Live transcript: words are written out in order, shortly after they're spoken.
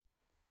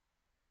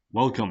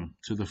Welcome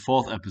to the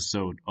fourth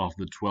episode of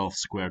the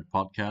 12squared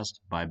podcast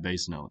by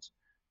Bassnote.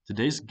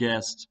 Today's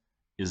guest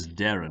is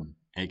Darin,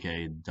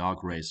 aka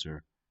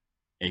dogracer,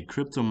 a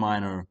crypto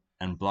miner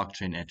and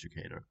blockchain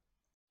educator.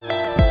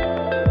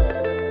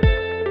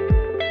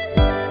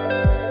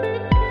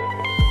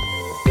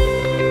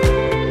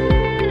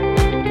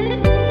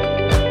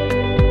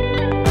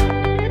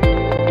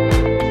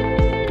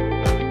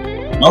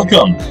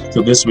 Welcome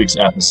to this week's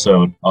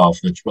episode of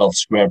the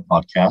 12squared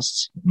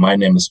podcast. My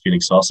name is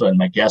Felix Sosa, and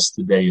my guest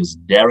today is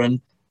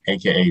Darin,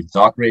 aka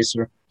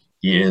dogracer.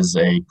 He is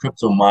a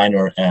crypto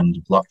miner and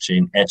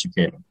blockchain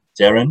educator.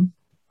 Darin,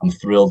 I'm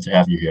thrilled to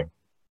have you here.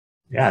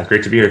 Yeah,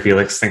 great to be here,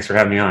 Felix. Thanks for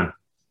having me on.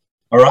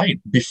 All right.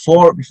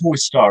 Before we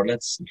start,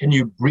 can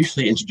you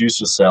briefly introduce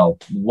yourself?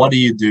 What do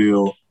you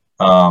do?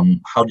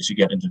 How did you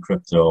get into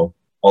crypto?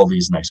 All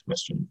these nice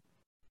questions.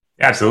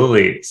 Yeah,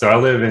 absolutely. So I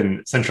live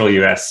in central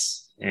US.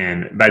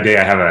 And by day,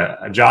 I have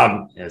a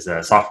job as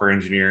a software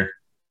engineer,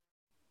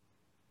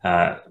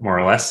 more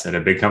or less, at a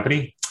big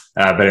company.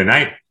 But at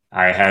night,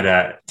 I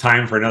had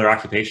time for another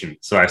occupation.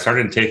 So I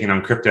started taking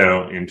on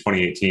crypto in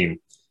 2018.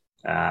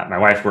 My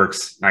wife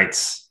works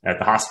nights at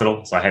the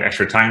hospital, so I had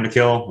extra time to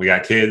kill. We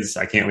got kids.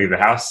 I can't leave the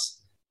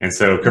house. And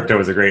so crypto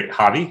was a great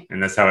hobby.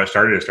 And that's how it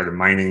started. I started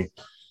mining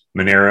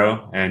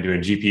Monero and doing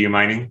GPU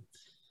mining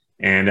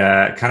and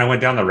kind of went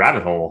down the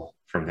rabbit hole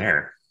from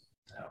there.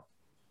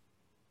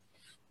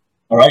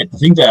 All right, I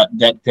think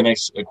that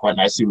connects quite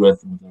nicely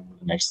with the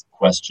next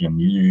question.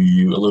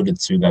 You alluded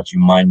to that you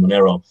mine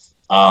Monero.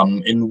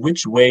 In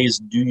which ways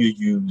do you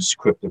use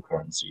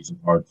cryptocurrencies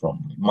apart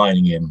from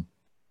mining in?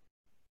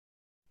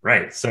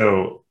 Right.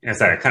 So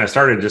as I kind of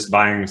started just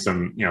buying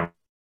some,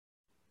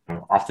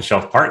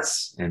 off-the-shelf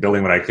parts and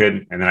building what I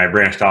could, and then I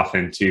branched off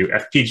into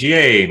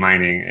FPGA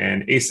mining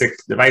and ASIC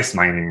device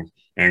mining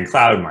and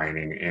cloud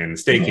mining and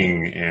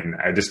staking, and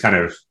I just kind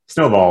of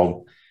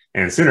snowballed.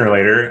 And sooner or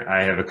later,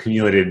 I have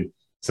accumulated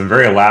some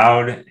very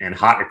loud and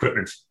hot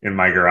equipment in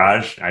my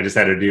garage. I just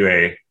had to do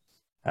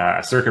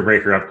a circuit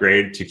breaker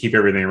upgrade to keep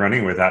everything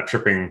running without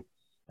tripping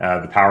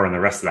the power in the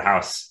rest of the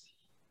house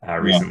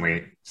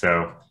recently.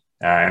 So,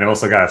 and I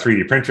also got a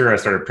 3D printer. I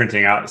started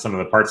printing out some of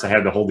the parts I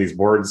had to hold these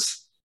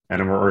boards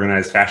in a more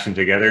organized fashion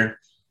together.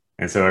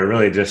 And so I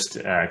really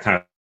just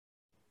kind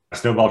of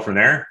snowballed from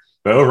there.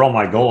 But overall,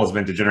 my goal has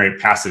been to generate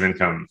passive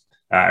income.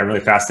 I'm really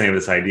fascinated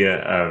with this idea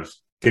of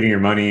getting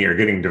your money or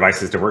getting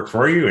devices to work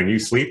for you, and you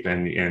sleep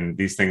and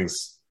these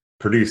things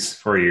produce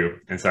for you.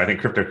 And so I think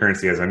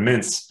cryptocurrency has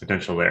immense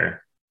potential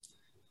there.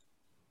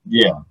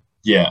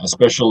 Yeah,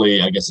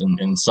 especially I guess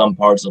in some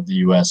parts of the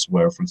US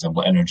where, for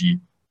example, energy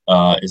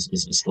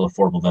is still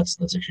affordable. That's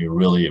actually a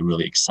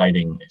really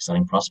exciting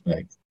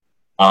prospect.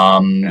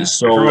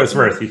 So for what it's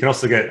worth, you can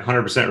also get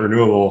 100%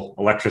 renewable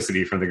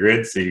electricity from the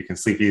grid, so you can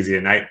sleep easy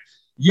at night.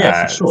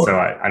 Yeah, for sure. So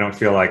I don't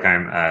feel like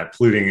I'm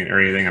polluting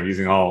or anything. I'm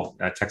using all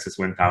Texas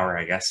wind power,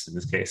 I guess, in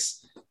this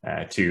case,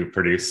 to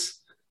produce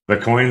the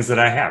coins that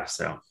I have.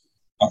 So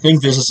I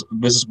think this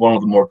is one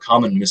of the more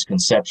common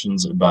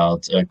misconceptions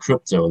about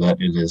crypto, that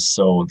it's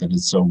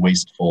so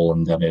wasteful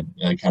and that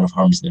it kind of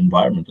harms the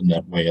environment in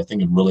that way. I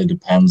think it really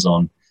depends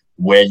on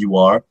where you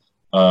are,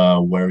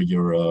 where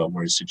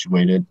you're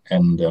situated,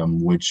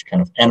 and which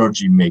kind of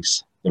energy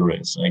mix there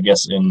is. I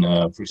guess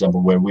for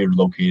example, where we're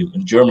located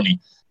in Germany,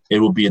 it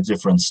will be a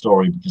different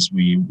story because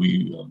we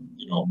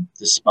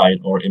despite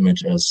our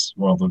image as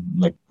one of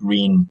the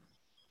green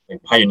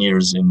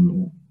pioneers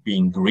in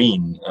being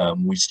green,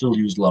 we still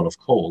use a lot of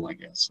coal, I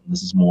guess. And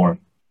this is more,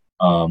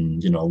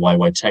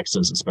 why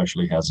Texas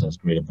especially has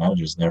great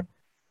advantages there.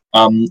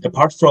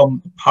 Apart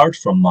from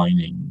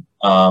mining,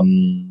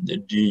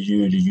 do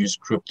you use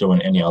crypto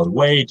in any other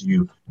way? Do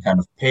you kind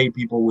of pay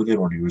people with it,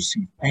 or do you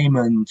receive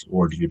payment,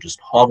 or do you just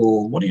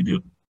hodl? What do you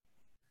do?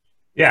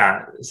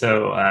 Yeah.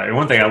 So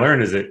one thing I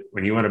learned is that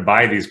when you want to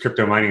buy these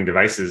crypto mining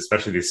devices,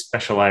 especially these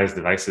specialized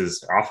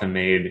devices, are often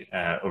made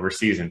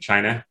overseas in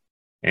China,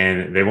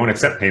 and they won't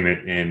accept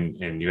payment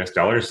in US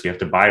dollars. So you have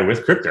to buy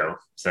with crypto.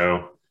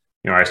 So,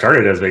 I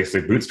started as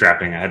basically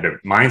bootstrapping. I had to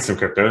mine some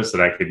crypto so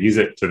that I could use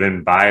it to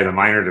then buy the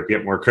miner to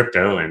get more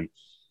crypto, and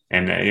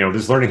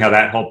just learning how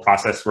that whole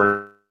process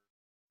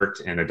worked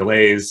and the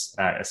delays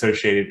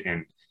associated.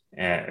 And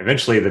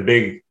eventually the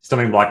big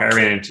stumbling block I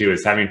ran into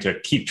is having to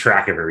keep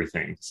track of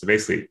everything. So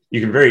basically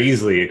you can very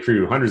easily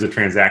accrue hundreds of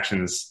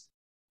transactions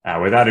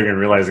without even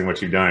realizing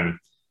what you've done.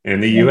 And in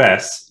the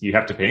US, you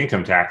have to pay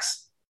income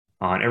tax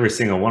on every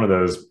single one of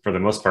those for the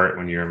most part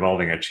when you're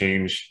involving a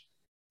change,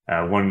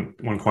 one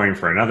coin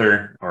for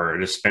another, or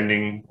just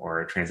spending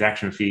or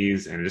transaction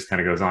fees, and it just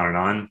kind of goes on and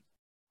on.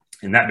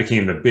 And that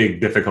became the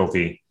big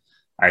difficulty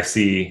I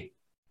see,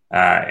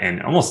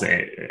 and almost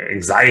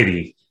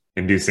anxiety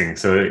inducing.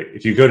 So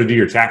if you go to do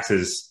your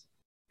taxes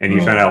and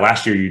you found out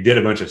last year you did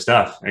a bunch of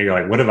stuff and you're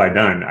like, what have I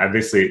done? I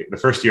basically, the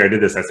first year I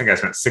did this, I think I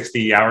spent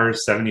 60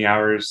 hours, 70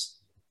 hours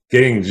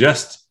getting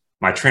just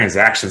my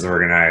transactions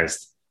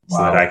organized so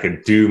that I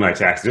could do my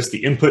taxes, just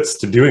the inputs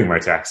to doing my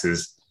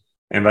taxes.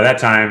 And by that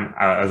time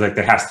I was like,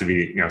 there has to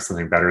be,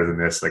 something better than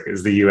this. Like,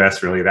 is the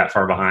US really that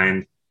far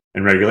behind?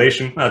 and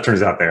regulation. Well, it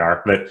turns out they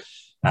are, but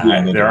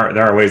Yeah, there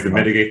are ways to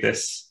mitigate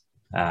this,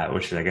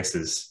 which I guess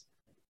is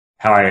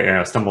how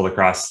I stumbled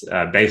across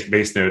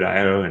base node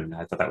IO, and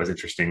I thought that was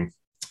interesting.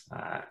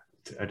 I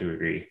do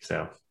agree.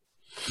 So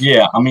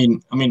yeah,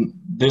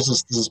 this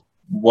is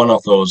one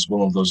of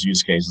those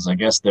use cases. I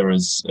guess there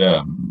is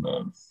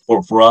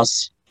for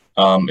us,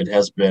 it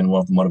has been one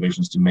of the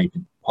motivations to make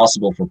it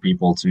possible for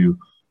people to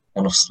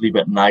kind of sleep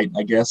at night,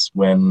 I guess,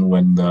 when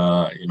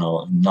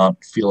the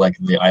not feel like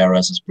the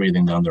IRS is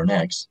breathing down their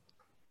necks,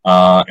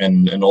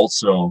 and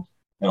also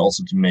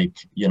to make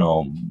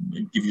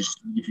give you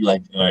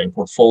like a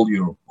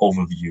portfolio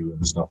overview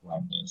and stuff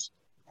like this.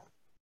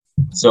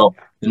 So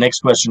the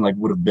next question like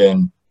would have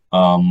been,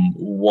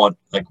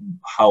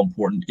 how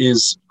important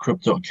is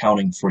crypto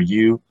accounting for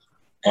you,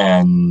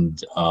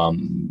 and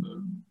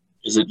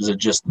is it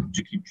just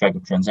to keep track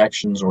of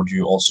transactions, or do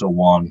you also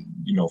want,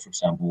 for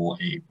example,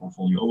 a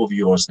portfolio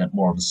overview, or is that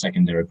more of a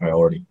secondary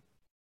priority?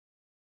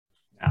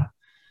 yeah.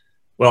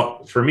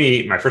 Well, for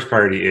me, my first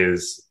priority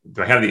is,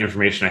 do I have the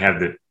information I have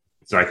that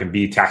so I can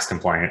be tax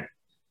compliant?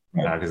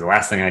 Right. Because the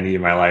last thing I need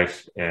in my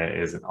life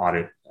is an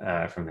audit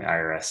from the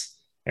IRS.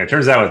 And it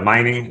turns out with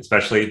mining,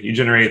 especially, you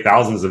generate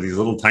thousands of these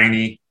little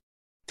tiny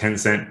 10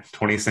 cent,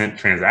 20 cent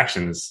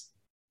transactions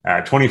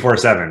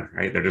 24/7,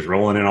 right? They're just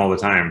rolling in all the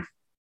time,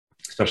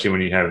 especially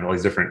when you have all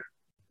these different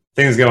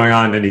things going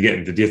on. Then you get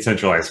into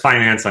decentralized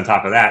finance on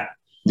top of that.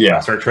 Yeah.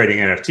 Start trading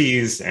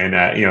NFTs,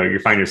 and you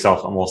find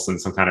yourself almost in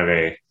some kind of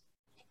a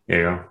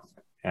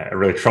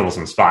really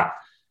troublesome spot.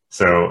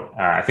 So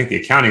I think the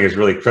accounting is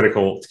really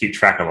critical to keep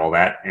track of all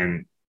that.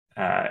 And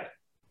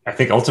I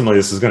think ultimately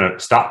this is going to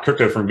stop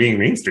crypto from being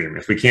mainstream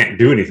if we can't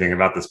do anything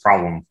about this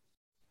problem.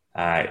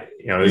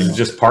 This is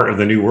just part of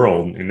the new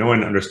world, and no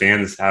one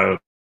understands how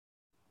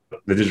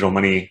the digital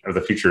money of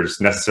the future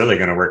is necessarily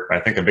going to work. But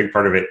I think a big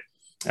part of it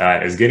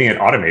is getting it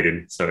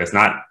automated, so it's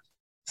not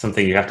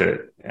something you have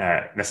to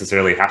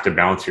necessarily have to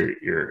balance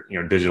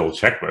your digital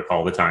checkbook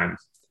all the time.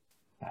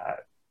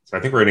 So I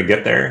think we're going to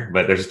get there,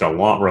 but there's just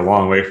we're a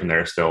long way from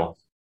there still.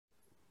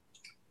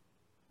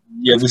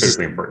 Yeah, this is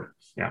critically important.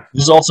 Yeah,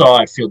 this is also how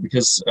I feel,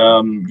 because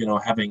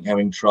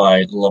having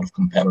tried a lot of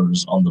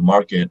competitors on the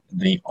market,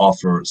 they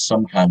offer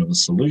some kind of a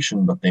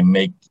solution, but they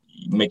make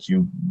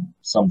you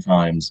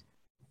sometimes,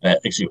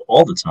 actually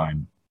all the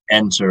time,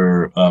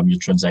 enter your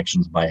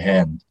transactions by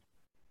hand,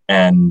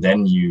 and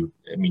then you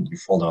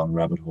fall down a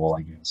rabbit hole,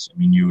 I guess.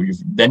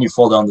 You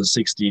fall down the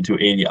 60 to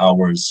 80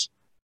 hours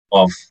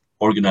of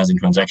organizing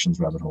transactions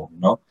rabbit hole.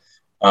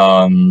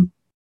 I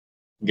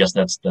guess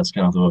that's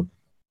kind of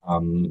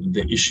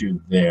the issue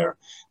there.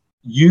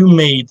 You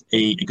made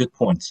a good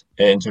point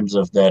in terms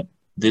of that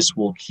this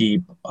will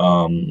keep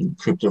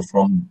crypto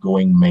from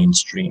going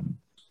mainstream.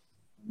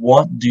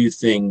 What do you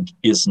think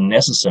is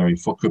necessary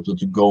for crypto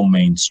to go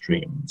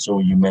mainstream? So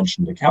you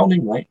mentioned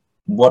accounting, right?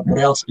 What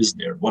else is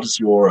there? What is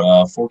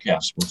your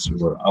forecast? What's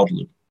your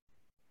outlook?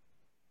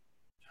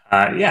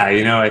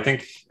 I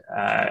think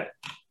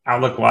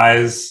outlook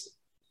wise,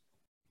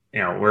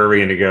 where are we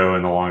going to go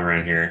in the long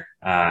run here?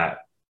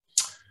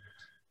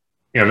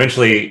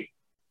 Eventually,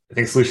 I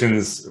think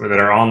solutions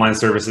that are online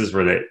services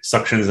where that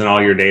suctions in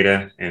all your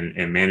data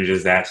and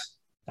manages that,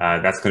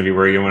 that's going to be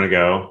where you want to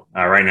go.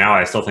 Right now,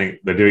 I still think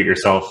the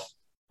do-it-yourself,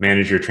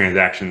 manage your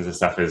transactions and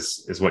stuff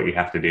is what you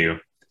have to do.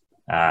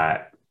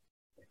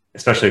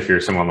 Especially if you're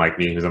someone like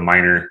me who's a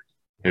miner,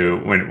 who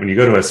when you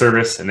go to a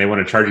service and they want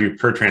to charge you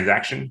per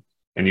transaction,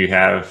 and you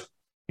have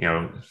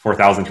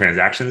 4,000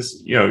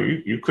 transactions,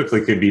 you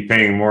quickly could be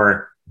paying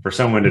more for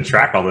someone to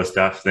track all this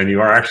stuff than you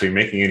are actually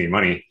making any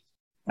money.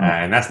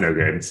 And that's no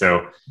good.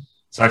 So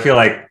I feel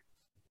like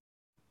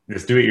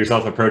this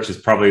do-it-yourself approach is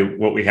probably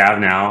what we have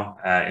now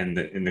in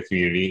the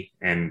community.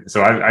 And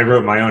so I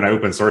wrote my own. I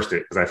open sourced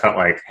it because I felt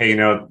like, hey,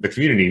 the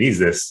community needs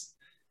this,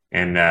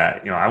 and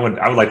I would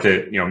like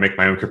to make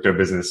my own crypto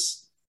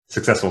business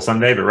successful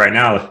someday. But right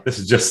now, this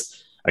is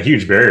just a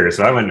huge barrier.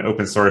 So I went and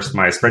open sourced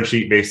my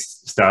spreadsheet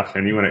based stuff.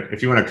 And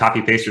if you want to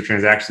copy paste your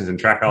transactions and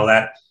track all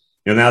that,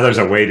 now there's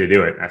a way to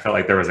do it. I felt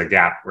like there was a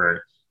gap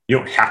where you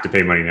don't have to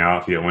pay money now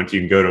if you don't want to.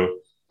 You can go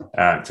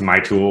to my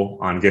tool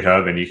on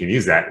GitHub, and you can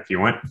use that if you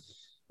want.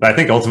 But I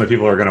think ultimately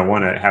people are going to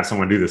want to have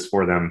someone do this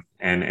for them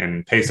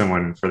and pay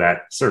someone for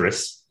that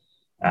service.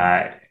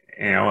 And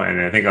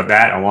I think of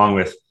that, along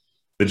with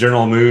the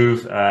general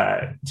move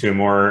to a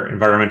more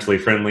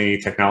environmentally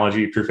friendly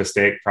technology, proof of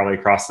stake, probably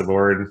across the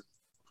board.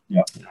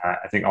 Yeah.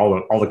 I think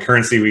all the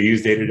currency we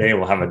use day to day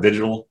will have a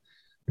digital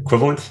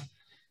equivalent.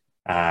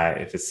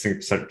 If it's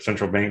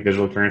central bank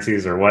digital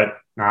currencies or what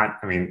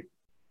not.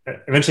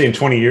 Eventually in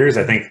 20 years,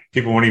 I think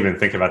people won't even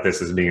think about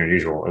this as being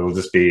unusual. It will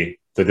just be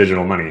the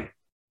digital money.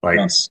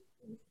 Yes.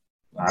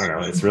 I don't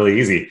know. It's really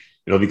easy.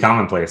 It'll be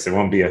commonplace. It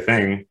won't be a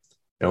thing.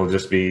 It'll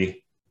just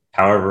be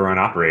how everyone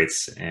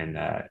operates. And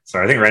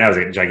so I think right now is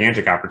a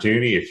gigantic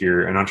opportunity. If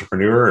you're an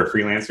entrepreneur or a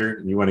freelancer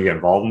and you want to get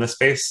involved in this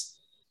space,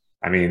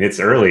 it's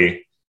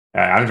early.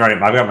 I've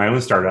got my own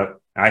startup.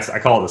 I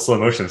call it the slow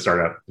motion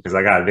startup because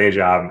I got a day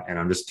job and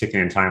I'm just kicking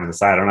in time on the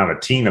side. I don't have a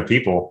team of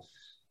people.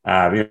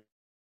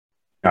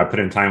 I put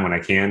in time when I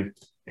can.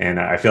 And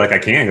I feel like I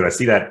can, because I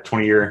see that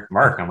 20-year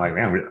mark. I'm like,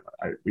 man,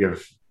 we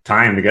have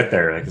time to get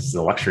there. Like, this is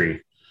a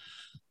luxury,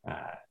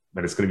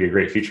 but it's going to be a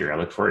great feature. I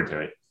look forward to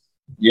it.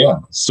 Yeah.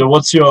 So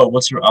what's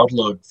your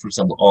outlook, for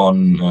example,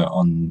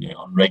 on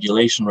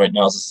regulation right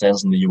now as it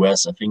stands in the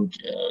U.S.? I think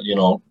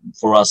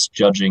for us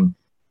judging,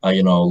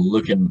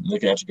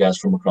 looking at you guys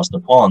from across the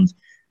pond,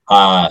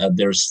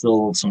 there's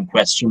still some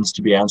questions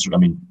to be answered. I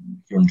mean,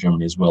 here in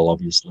Germany as well,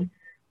 obviously.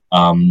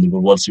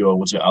 But what's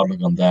your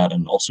outlook on that?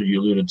 And also, you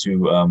alluded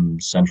to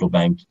central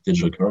bank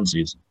digital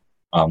currencies.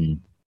 How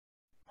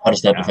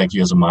does that Yeah. affect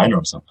you as a miner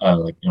or something?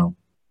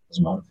 As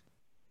a miner?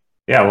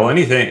 Yeah, well,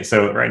 anything.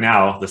 So right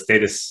now, the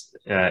status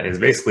is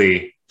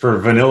basically for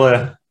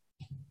vanilla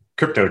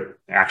crypto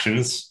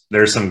actions,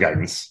 there's some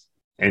guidance.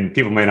 And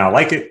people may not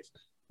like it,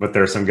 but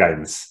there's some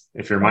guidance.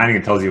 If you're mining,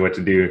 it tells you what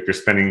to do. If you're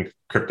spending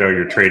crypto,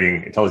 you're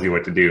trading, it tells you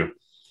what to do.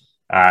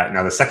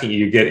 Now, the second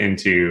you get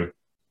into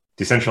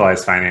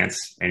decentralized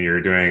finance and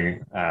you're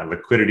doing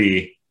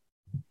liquidity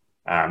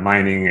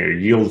mining or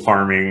yield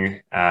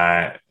farming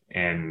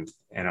and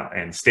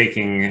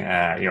staking,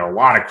 a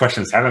lot of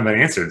questions haven't been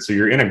answered. So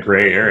you're in a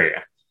gray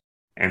area.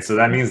 And so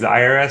that means the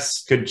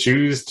IRS could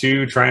choose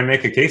to try and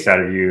make a case out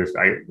of you.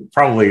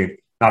 Probably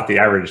not the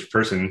average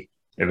person,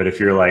 but if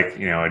you're like,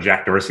 a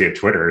Jack Dorsey at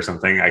Twitter or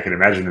something, I can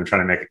imagine them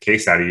trying to make a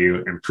case out of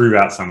you and prove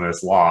out some of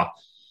this law.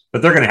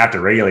 But they're going to have to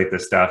regulate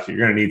this stuff. You're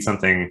going to need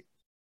something,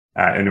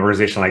 an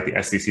organization like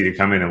the SEC to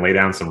come in and lay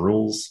down some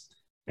rules.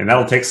 And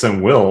that'll take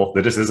some will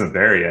that just isn't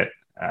there yet.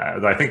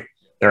 Though I think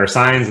there are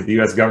signs that the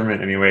U.S.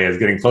 government, anyway, is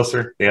getting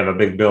closer. They have a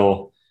big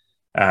bill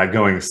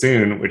going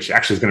soon, which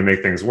actually is going to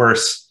make things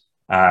worse.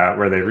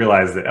 Where they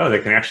realize that, they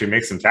can actually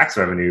make some tax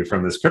revenue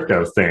from this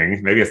crypto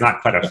thing. Maybe it's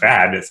not quite a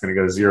fad. It's going to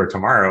go zero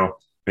tomorrow.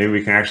 Maybe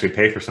we can actually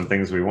pay for some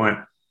things we want,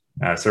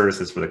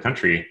 services for the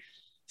country.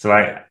 So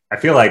I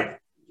feel like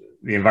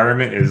the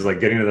environment is like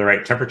getting to the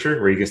right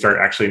temperature where you can start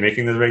actually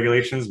making those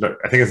regulations, but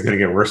I think it's going to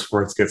get worse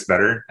before it gets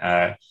better.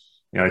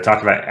 They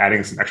talked about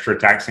adding some extra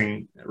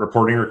taxing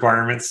reporting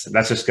requirements.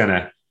 That's just going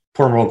to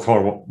pour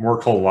more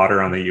cold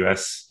water on the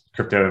U.S.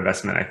 crypto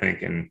investment, I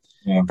think, and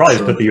probably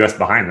just put the U.S.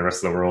 behind the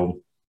rest of the world.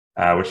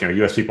 Which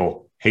U.S.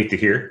 people hate to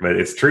hear, but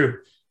it's true.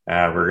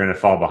 We're going to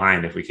fall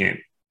behind if we can't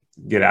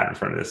get out in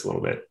front of this a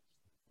little bit.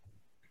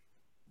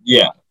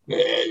 Yeah,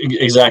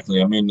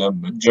 exactly. I mean,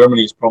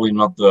 Germany is probably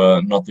not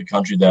the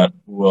country that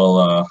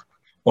will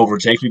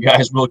overtake you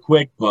guys real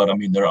quick, but I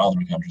mean, there are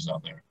other countries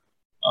out there,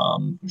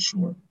 for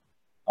sure.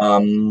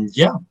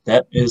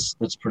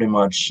 That's pretty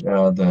much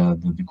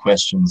the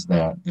questions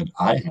that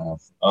I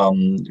have.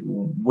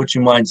 Would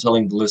you mind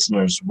telling the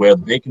listeners where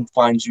they can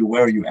find you?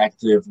 Where are you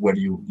active? Where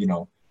do you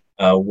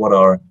what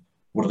are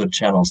the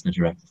channels that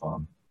you're active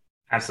on?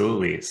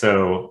 Absolutely.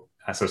 So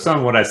some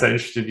of what I said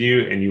interested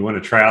you, and you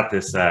want to try out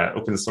this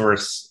open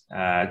source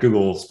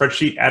Google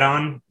spreadsheet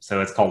add-on. So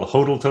it's called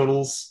HODL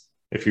Totals.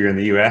 If you're in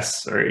the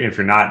US, or if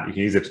you're not, you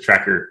can use it to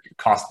track your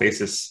cost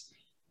basis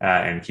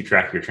and keep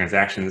track of your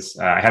transactions.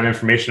 I have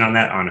information on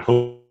that on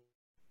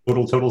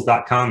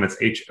hodltotals.com. It's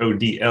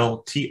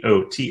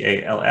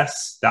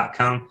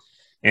HODLTOTALS.com.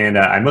 And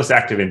I'm most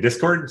active in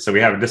Discord. So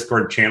we have a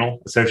Discord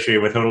channel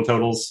associated with HODL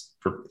Totals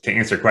to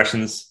answer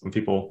questions when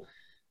people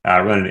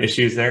run into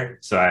issues there.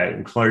 So I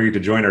implore you to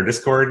join our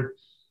Discord.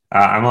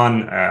 I'm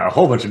on a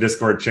whole bunch of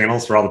Discord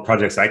channels for all the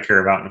projects I care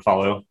about and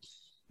follow.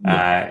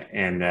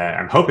 And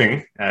I'm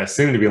hoping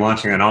soon to be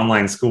launching an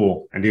online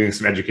school and doing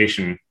some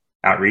education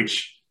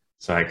outreach.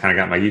 So I kind of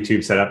got my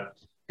YouTube set up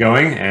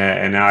going.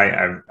 And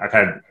now I've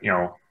had,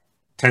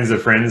 tens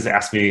of friends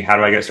ask me, how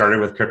do I get started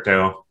with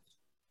crypto?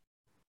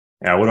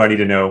 What do I need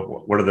to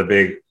know? What are the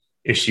big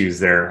issues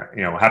there?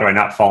 How do I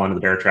not fall into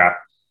the bear trap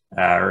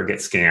or get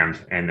scammed?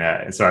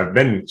 And so I've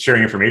been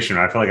sharing information.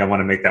 I feel like I want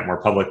to make that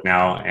more public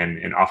now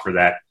and offer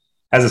that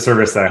as a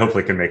service that I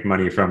hopefully can make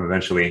money from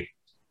eventually,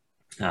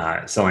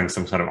 selling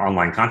some sort of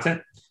online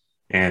content.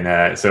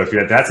 And so if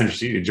that's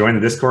interesting, you join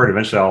the Discord.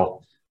 Eventually,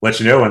 I'll let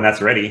you know when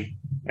that's ready.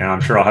 And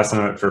I'm sure I'll have some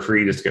of it for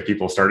free just to get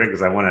people started,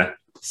 because I want to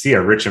see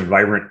a rich and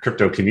vibrant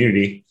crypto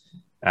community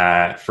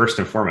first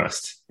and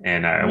foremost.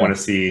 And I want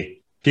to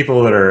see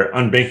people that are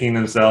unbanking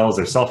themselves,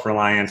 they're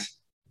self-reliant,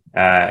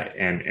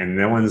 and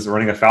no one's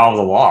running afoul of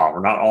the law.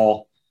 We're not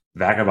all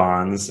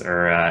vagabonds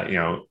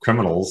or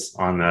criminals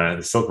on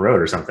the Silk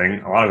Road or something.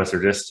 A lot of us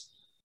are just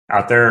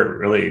out there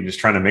really just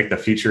trying to make the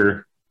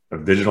future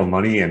of digital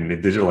money and the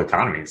digital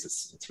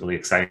economies. It's really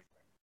exciting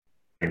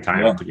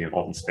time to be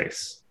involved in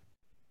space.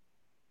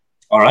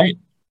 All right,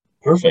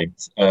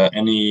 perfect.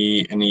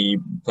 Any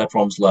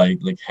platforms like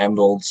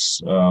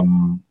handles,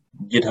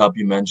 GitHub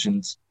you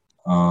mentioned?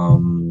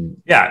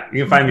 Yeah,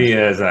 you can find me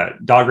as a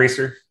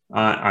dogracer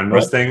on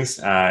most things.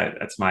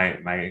 That's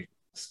my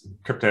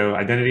crypto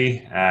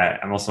identity.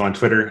 I'm also on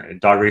Twitter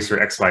at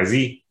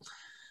dogracerxyz,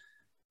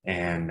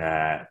 and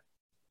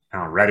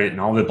on Reddit and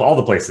all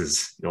the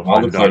places you'll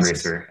find the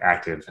dogracer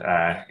active.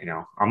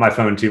 On my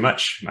phone too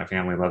much. My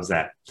family loves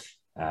that,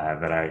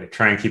 but I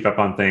try and keep up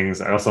on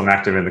things. I also am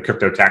active in the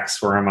crypto tax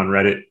forum on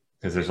Reddit,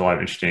 because there's a lot of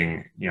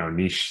interesting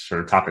niche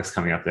sort of topics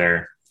coming up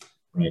there.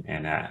 Right.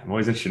 And I'm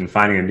always interested in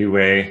finding a new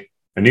way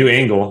new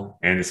angle,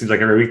 and it seems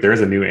like every week there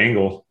is a new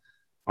angle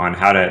on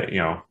how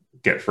to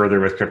get further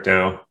with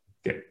crypto,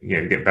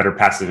 get better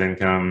passive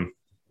income,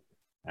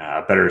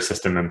 better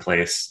system in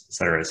place, et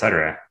cetera, et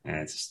cetera. And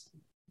it's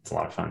a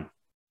lot of fun.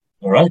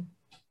 All right,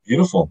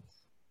 beautiful.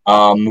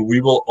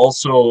 We will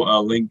also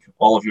link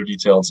all of your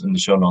details in the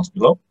show notes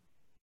below,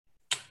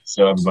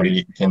 so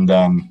everybody can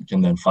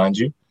then find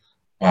you.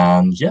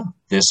 And yeah,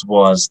 this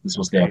was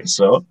the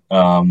episode.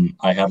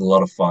 I had a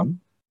lot of fun,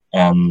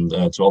 and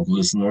to all the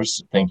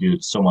listeners, thank you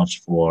so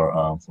much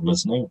for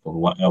listening. For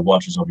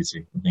watchers,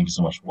 obviously, thank you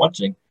so much for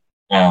watching,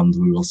 and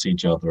we will see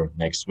each other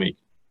next week.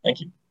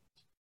 Thank you.